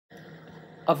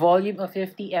A volume of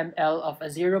 50 ml of a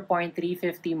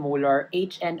 0.350 molar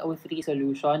HNO3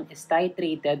 solution is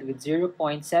titrated with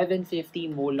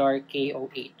 0.750 molar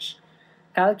KOH.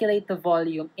 Calculate the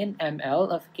volume in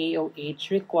ml of KOH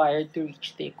required to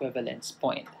reach the equivalence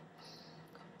point.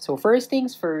 So first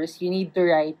things first, you need to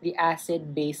write the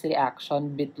acid-base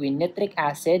reaction between nitric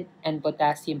acid and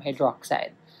potassium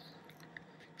hydroxide.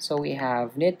 So we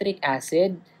have nitric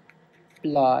acid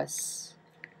plus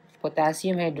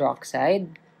potassium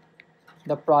hydroxide.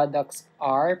 The products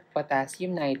are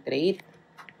potassium nitrate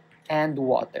and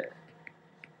water.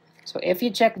 So if you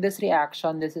check this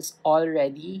reaction, this is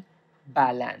already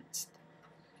balanced.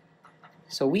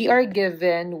 So we are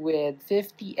given with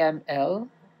 50 ml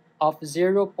of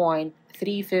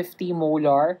 0.350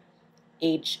 molar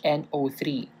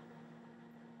HNO3.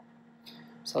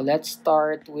 So let's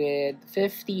start with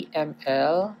 50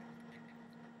 ml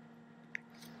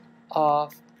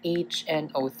of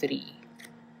HNO3.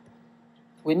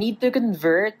 We need to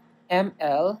convert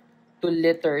ml to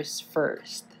liters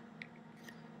first.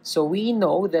 So we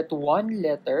know that 1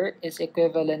 liter is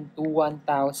equivalent to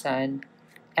 1,000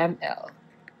 ml.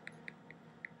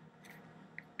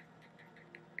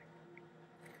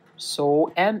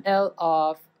 So ml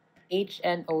of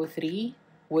HNO3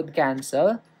 would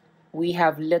cancel. We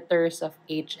have liters of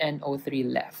HNO3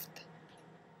 left.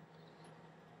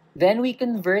 Then we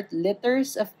convert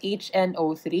liters of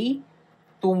HNO3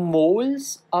 to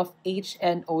moles of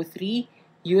HNO3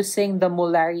 using the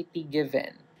molarity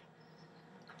given.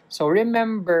 So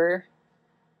remember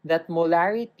that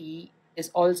molarity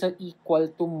is also equal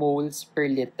to moles per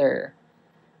liter.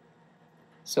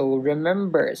 So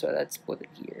remember, so let's put it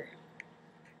here.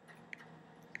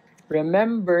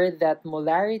 Remember that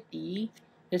molarity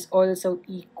is also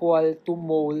equal to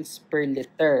moles per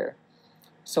liter.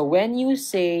 So when you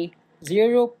say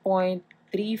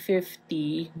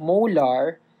 0.350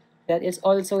 molar, that is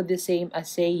also the same as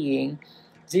saying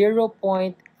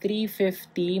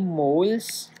 0.350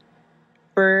 moles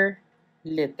per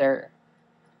liter.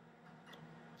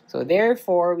 So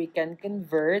therefore, we can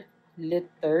convert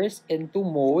liters into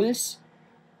moles.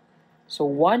 So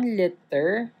 1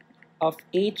 liter of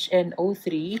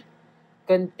HNO3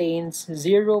 contains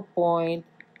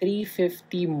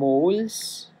 0.350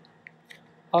 moles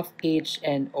of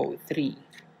HNO3.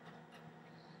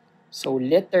 So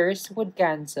liters would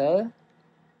cancel.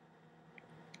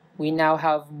 We now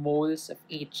have moles of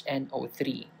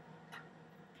HNO3.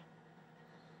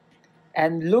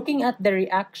 And looking at the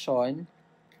reaction,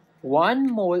 1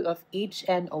 mole of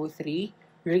HNO3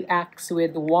 reacts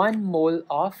with 1 mole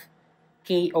of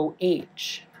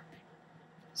KOH.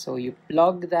 So you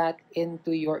plug that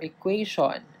into your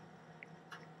equation.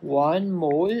 1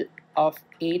 mole of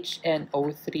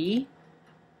HNO3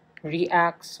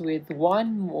 reacts with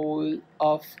 1 mole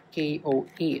of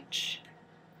KOH.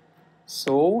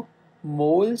 So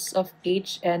moles of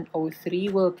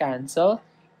HNO3 will cancel.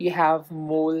 You have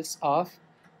moles of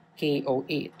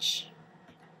KOH.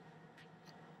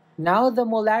 Now the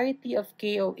molarity of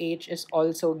KOH is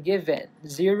also given,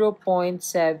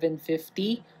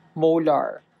 0.750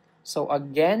 molar. So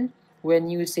again, when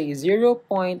you say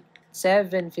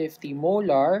 0.750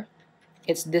 molar,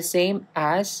 it's the same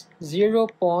as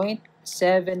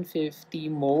 0.750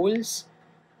 moles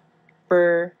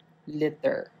per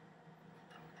liter.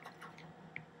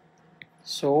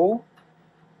 So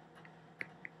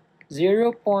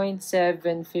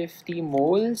 0.750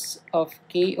 moles of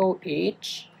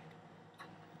KOH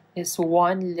is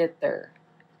 1 liter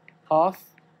of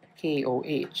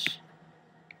KOH.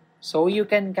 So you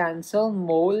can cancel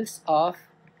moles of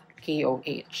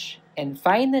KOH. And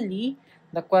finally,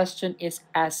 the question is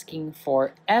asking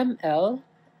for ml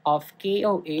of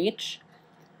KOH.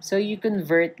 So you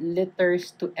convert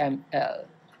liters to ml.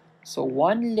 So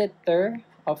 1 liter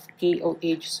of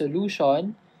KOH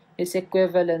solution is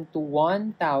equivalent to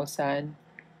 1,000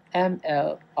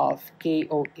 ml of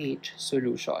KOH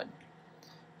solution.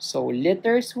 So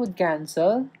liters would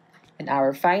cancel, and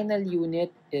our final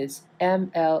unit is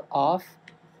ml of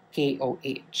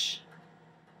KOH.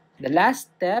 The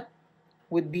last step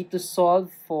would be to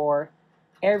solve for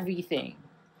everything.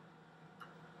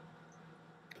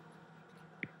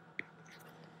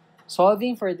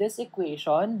 Solving for this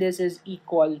equation, this is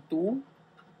equal to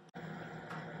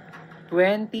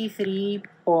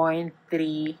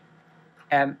 23.3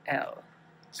 ml.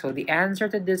 So the answer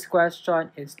to this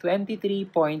question is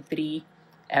 23.3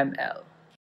 ml.